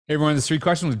Hey everyone, this 3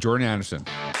 questions with Jordan Anderson.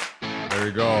 There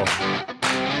we go.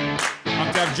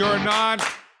 I'm to have Jordan on.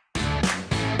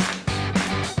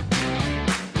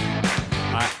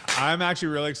 I'm actually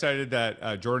really excited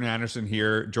that Jordan Anderson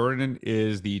here. Jordan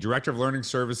is the Director of Learning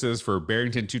Services for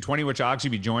Barrington 220, which I'll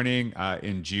actually be joining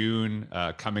in June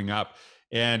coming up.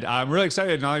 And I'm really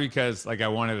excited, not only because I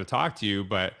wanted to talk to you,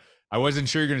 but I wasn't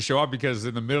sure you're going to show up because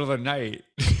in the middle of the night,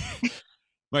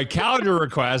 my calendar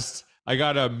request, I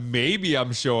got a maybe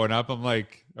I'm showing up. I'm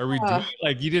like, are we doing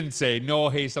you didn't say no,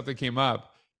 hey, something came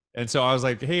up. And so I was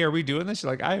like, hey, are we doing this?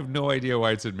 You're like, I have no idea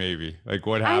why it said maybe.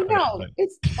 What I happened? know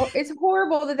it's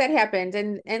horrible that happened,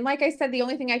 and like I said, the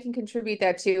only thing I can contribute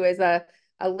that to is a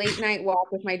late night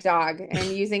walk with my dog and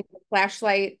using the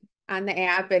flashlight on the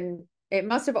app, and it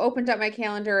must have opened up my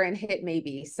calendar and hit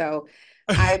maybe. So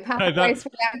I I thought, apologize for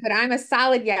that, but I'm a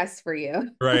solid yes for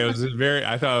you. right. It was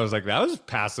I thought I was like, that was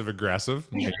passive aggressive.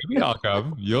 Maybe I'll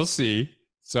come. You'll see.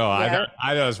 So Yeah,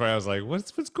 I thought it was funny. I was like,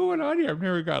 what's going on here? I've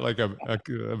never got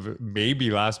a maybe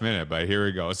last minute, but here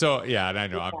we go. So yeah, and I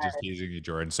know I'm just teasing you,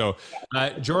 Jordan. So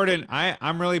Jordan,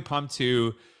 I'm really pumped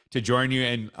to join you.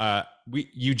 And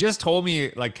you just told me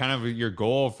kind of your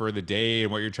goal for the day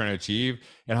and what you're trying to achieve.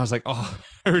 And I was like, oh,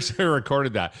 I wish I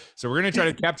recorded that. So we're gonna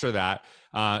try to capture that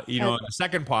in the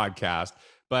second podcast.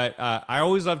 But I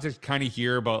always love to kind of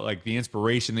hear about the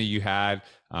inspiration that you had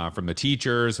from the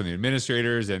teachers and the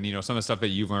administrators and, some of the stuff that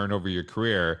you've learned over your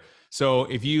career. So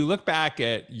if you look back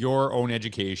at your own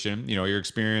education, your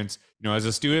experience, as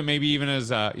a student, maybe even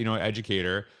as a,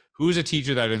 educator, who's a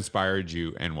teacher that inspired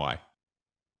you and why?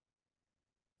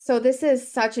 so this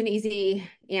is such an easy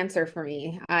answer for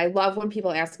me. I love when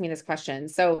people ask me this question.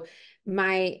 So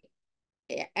my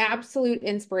absolute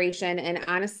inspiration, and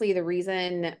honestly the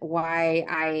reason why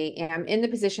I am in the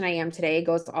position I am today,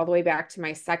 goes all the way back to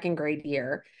my second grade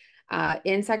year.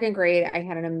 In second grade, I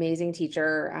had an amazing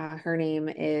teacher. Her name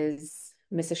is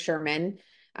Mrs. Sherman.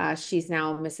 She's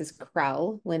now Mrs.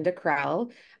 Krell, Linda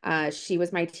Krell. She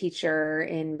was my teacher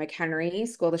in McHenry,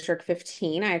 School District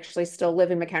 15. I actually still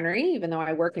live in McHenry, even though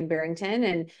I work in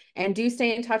Barrington, and do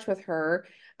stay in touch with her,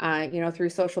 through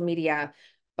social media.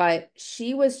 But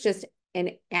she was just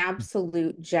an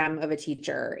absolute gem of a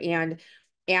teacher. And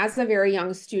as a very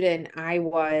young student, I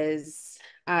was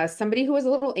somebody who was a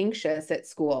little anxious at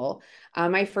school.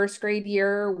 My first grade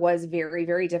year was very,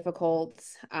 very difficult.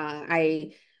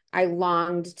 I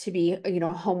longed to be,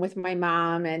 home with my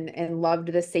mom and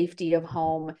loved the safety of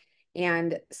home.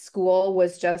 And school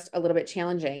was just a little bit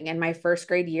challenging. And my first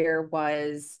grade year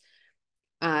was,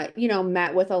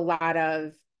 met with a lot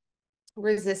of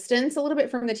resistance a little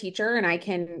bit from the teacher. And I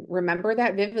can remember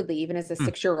that vividly, even as a Hmm.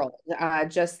 6-year-old,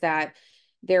 just that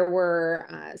there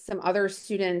were some other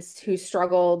students who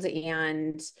struggled,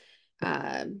 and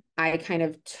I kind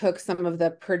of took some of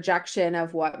the projection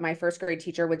of what my first grade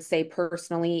teacher would say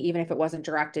personally, even if it wasn't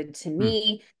directed to Hmm.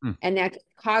 me. Hmm. And that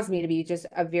caused me to be just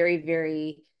a very,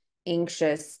 very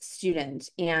anxious student.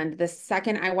 And the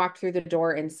second I walked through the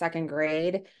door in second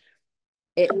grade,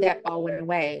 that all went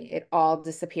away. It all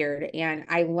disappeared. And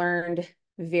I learned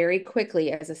very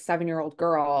quickly as a 7-year-old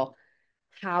girl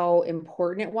how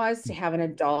important it was to have an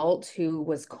adult who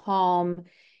was calm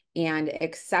and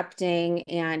accepting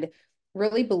and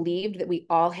really believed that we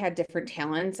all had different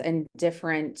talents and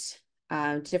different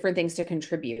things to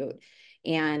contribute.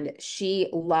 And she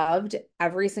loved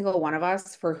every single one of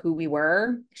us for who we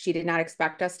were. She did not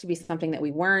expect us to be something that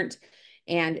we weren't.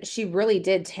 And she really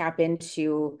did tap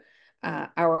into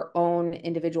our own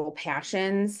individual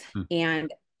passions. Hmm.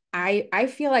 And I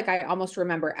feel like I almost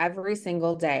remember every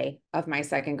single day of my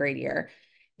second grade year.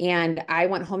 And I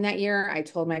went home that year. I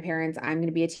told my parents, I'm going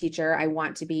to be a teacher. I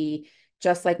want to be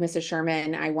just like Mrs.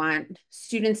 Sherman. I want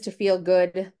students to feel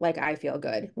good like I feel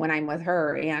good when I'm with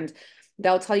her. And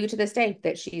they'll tell you to this day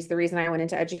that she's the reason I went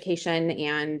into education,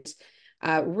 and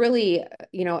really,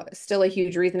 still a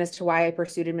huge reason as to why I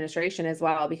pursued administration as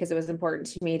well, because it was important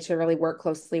to me to really work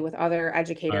closely with other I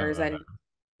educators love it.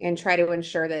 and try to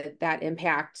ensure that that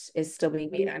impact is still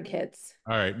being made on kids.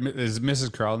 All right. Is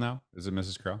Mrs. Krell now? Is it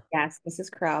Mrs. Krell? Yes,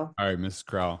 Mrs. Crow. All right, Mrs.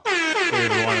 Krell.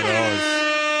 Favorite one of those.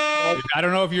 I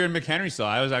don't know if you're in McHenry still.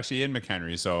 I was actually in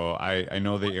McHenry, so I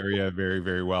know the area very,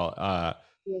 very well.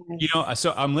 Yes.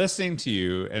 So I'm listening to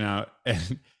you, and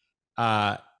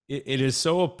it is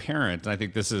so apparent, and I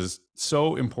think this is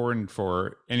so important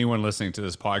for anyone listening to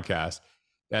this podcast,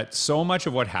 that so much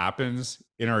of what happens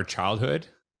in our childhood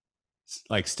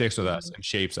sticks with us and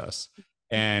shapes us.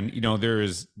 And there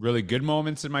is really good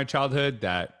moments in my childhood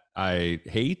that I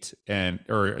hate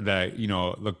or that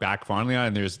look back fondly on,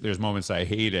 and there's moments I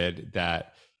hated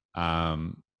that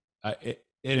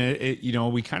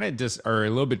and we kind of just are a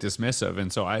little bit dismissive.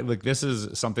 And so I like, this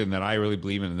is something that I really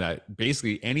believe in, that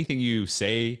basically anything you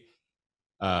say,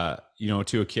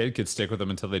 to a kid could stick with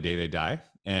them until the day they die.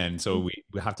 And so we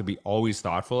have to be always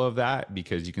thoughtful of that,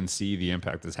 because you can see the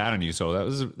impact it's had on you. So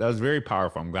that was very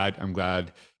powerful. I'm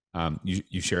glad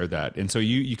you shared that. And so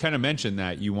you kind of mentioned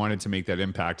that you wanted to make that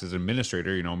impact as an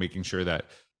administrator, making sure that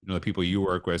the people you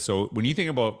work with. So when you think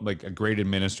about like a great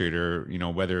administrator,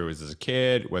 whether it was as a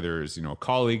kid, whether it was a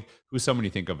colleague, who's someone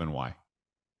you think of and why?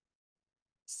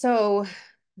 So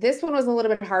this one was a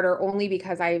little bit harder only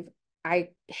because I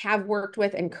have worked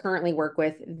with and currently work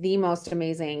with the most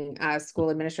amazing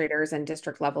school administrators and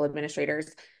district level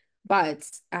administrators. But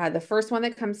the first one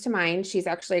that comes to mind, she's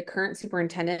actually a current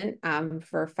superintendent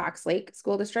for Fox Lake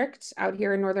School District out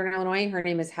here in Northern Illinois. Her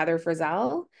name is Heather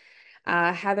Frizzell.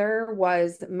 Heather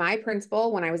was my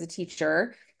principal when I was a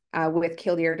teacher with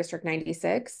Killdeer District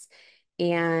 96.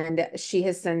 And she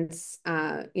has since,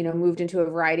 moved into a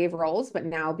variety of roles, but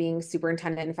now being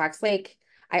superintendent in Fox Lake.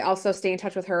 I also stay in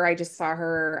touch with her. I just saw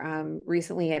her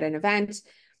recently at an event.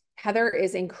 Heather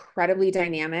is incredibly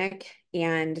dynamic,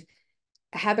 and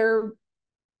Heather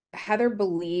Heather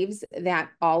believes that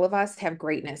all of us have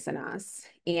greatness in us,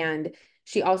 and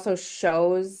she also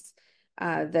shows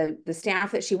the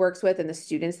staff that she works with and the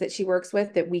students that she works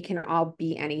with that we can all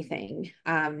be anything.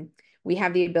 We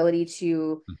have the ability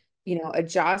to,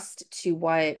 adjust to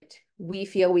what we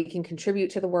feel we can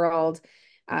contribute to the world.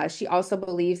 She also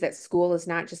believes that school is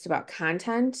not just about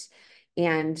content,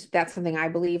 and that's something I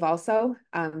believe also.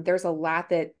 There's a lot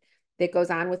that goes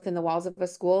on within the walls of a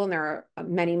school. And there are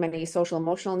many, many social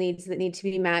emotional needs that need to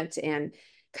be met and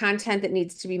content that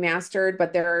needs to be mastered,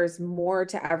 but there's more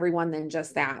to everyone than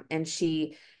just that. And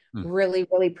she Hmm. really,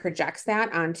 really projects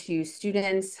that onto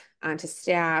students, onto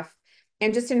staff,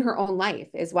 and just in her own life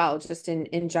as well, just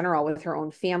in general with her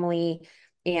own family.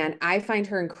 And I find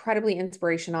her incredibly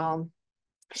inspirational.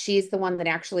 She's the one that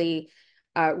actually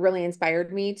really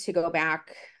inspired me to go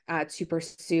back to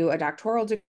pursue a doctoral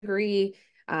degree,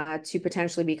 to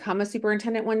potentially become a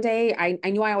superintendent one day. I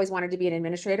knew I always wanted to be an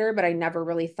administrator, but I never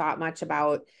really thought much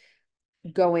about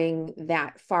going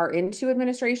that far into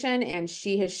administration. And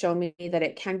she has shown me that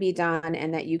it can be done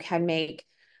and that you can make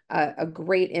a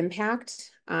great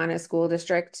impact on a school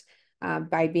district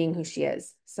by being who she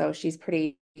is. So she's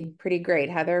pretty great.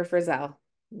 Heather Frizzell, Heather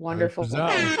wonderful Frizzell.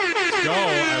 woman. Let's go.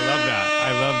 I love that.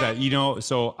 I love that.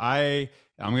 So I'm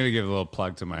going to give a little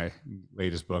plug to my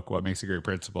latest book, What Makes a Great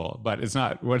Principal, but it's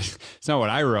not what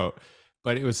I wrote,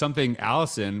 but it was something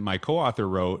Allison, my co-author,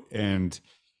 wrote, and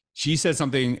she said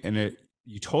something, and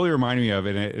you totally reminded me of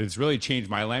it. And it's really changed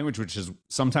my language, which is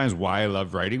sometimes why I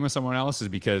love writing with someone else, is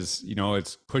because,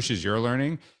 it pushes your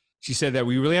learning. She said that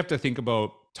we really have to think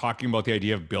about talking about the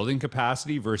idea of building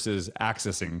capacity versus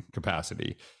accessing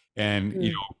capacity.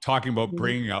 And, talking about Mhm.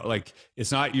 bringing out, like,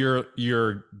 it's not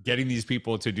you're getting these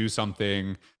people to do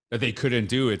something that they couldn't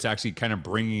do. It's actually kind of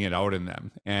bringing it out in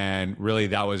them. And really,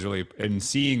 that was really, and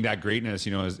seeing that greatness,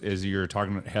 as you're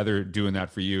talking about Heather doing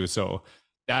that for you. So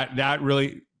that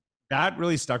really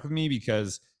stuck with me,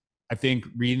 because I think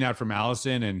reading that from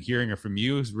Allison and hearing it from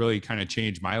you has really kind of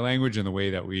changed my language and the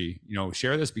way that we,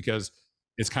 share this, because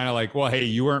it's kind of like, well, hey,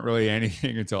 you weren't really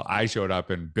anything until I showed up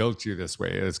and built you this way.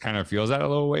 It kind of feels that a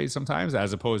little way sometimes,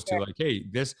 as opposed to like, hey,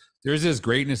 there's this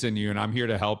greatness in you, and I'm here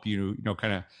to help you,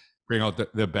 kind of bring out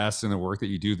the best in the work that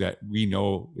you do that we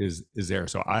know is there.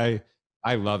 So I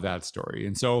love that story.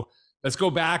 And so let's go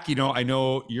back. I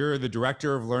know you're the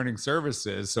director of learning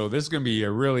services, so this is going to be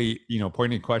a really,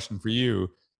 poignant question for you.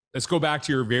 Let's go back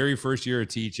to your very first year of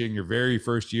teaching, your very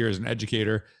first year as an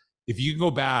educator. If you can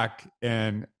go back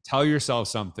and tell yourself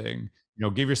something,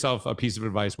 give yourself a piece of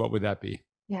advice, what would that be?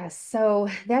 Yes. So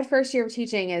that first year of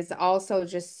teaching is also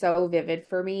just so vivid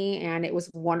for me, and it was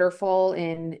wonderful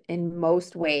in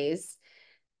most ways.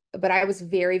 But I was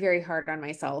very, very hard on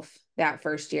myself that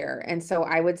first year. And so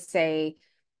I would say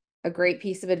a great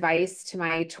piece of advice to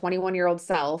my 21-year-old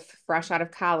self, fresh out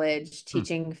of college, Hmm.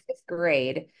 teaching fifth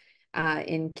grade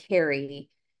in Cary.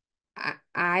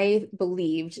 I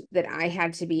believed that I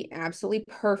had to be absolutely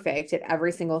perfect at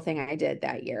every single thing I did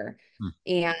that year. Hmm.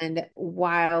 And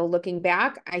while looking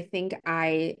back, I think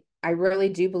I really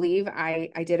do believe I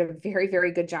did a very,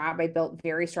 very good job. I built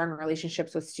very strong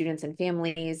relationships with students and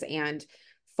families and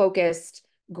focused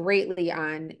greatly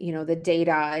on, the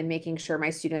data and making sure my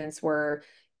students were,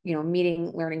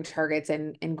 meeting learning targets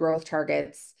and growth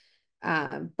targets.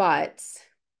 But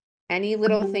any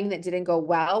little thing that didn't go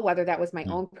well, whether that was my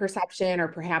Hmm. own perception or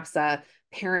perhaps a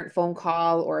parent phone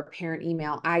call or a parent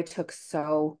email, I took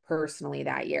so personally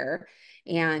that year.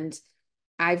 And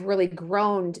I've really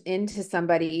grown into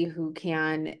somebody who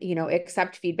can,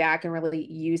 accept feedback and really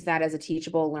use that as a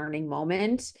teachable learning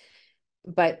moment.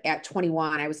 But at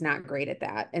 21, I was not great at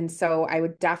that. And so I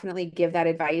would definitely give that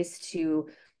advice to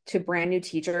brand new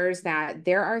teachers, that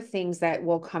there are things that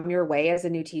will come your way as a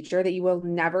new teacher that you will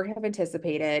never have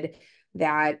anticipated,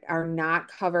 that are not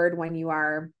covered when you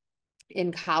are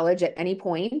in college at any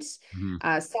point.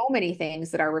 Mhm. So many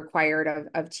things that are required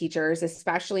of teachers,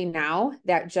 especially now,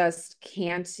 that just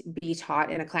can't be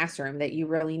taught in a classroom, that you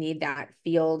really need that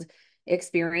field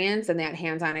experience and that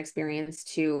hands-on experience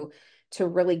to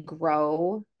really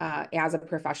grow as a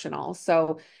professional.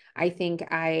 So I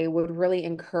think I would really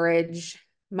encourage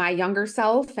my younger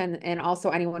self, and also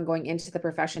anyone going into the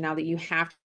profession now, that you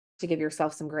have to give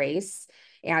yourself some grace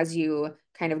as you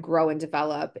kind of grow and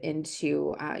develop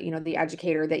into, the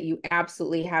educator that you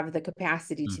absolutely have the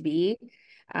capacity to be.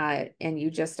 And you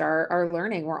just are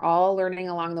learning. We're all learning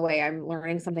along the way. I'm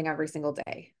learning something every single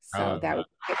day. I So love that that. would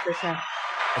be it for sure.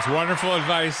 That's wonderful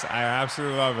advice. I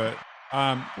absolutely love it.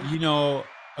 You know,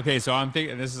 okay, so I'm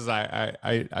thinking this is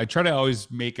I try to always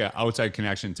make an outside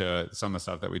connection to some of the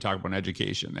stuff that we talk about in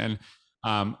education, and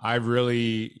I've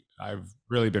really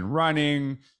been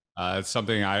running. It's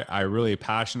something I really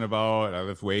passionate about. I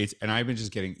lift weights, and I've been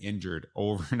just getting injured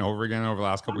over and over again over the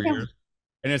last couple of Yeah. years,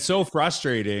 and it's so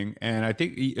frustrating. And I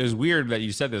think it was weird that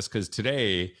you said this, because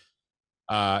today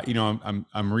I'm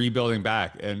rebuilding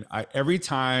back, and every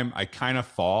time I kind of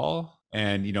fall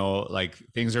and like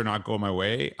things are not going my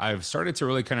way, I've started to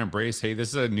really kind of embrace, hey, this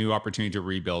is a new opportunity to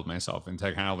rebuild myself and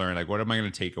to kind of learn, like, what am I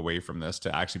going to take away from this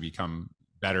to actually become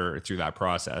better through that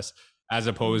process, as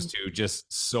opposed to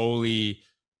just solely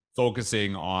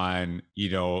focusing on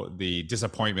the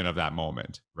disappointment of that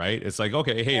moment, right? It's like,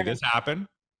 okay, hey, this happened,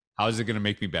 how is it going to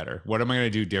make me better? What am I going to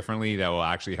do differently that will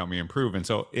actually help me improve? And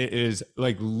so it is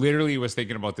like, literally was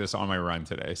thinking about this on my run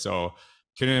today. So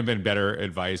couldn't have been better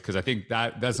advice, because I think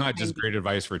that's not just great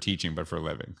advice for teaching, but for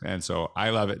living. And so I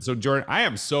love it. So Jordan, I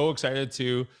am so excited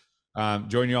to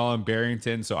join you all in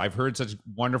Barrington. So I've heard such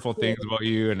wonderful things about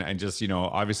you, and just,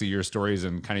 obviously your stories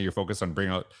and kind of your focus on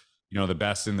bringing out the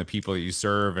best in the people that you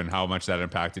serve, and how much that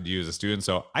impacted you as a student.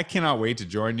 So I cannot wait to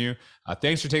join you.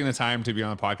 Thanks for taking the time to be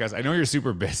on the podcast. I know you're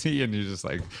super busy, and you're just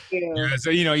like, so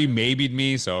you maybe'd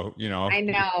me. So I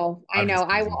know. I'm just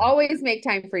I will always make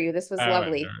time for you. This was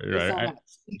lovely. Thank you so right. much.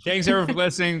 Thanks everyone for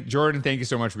listening. Jordan, thank you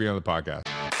so much for being on the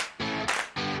podcast.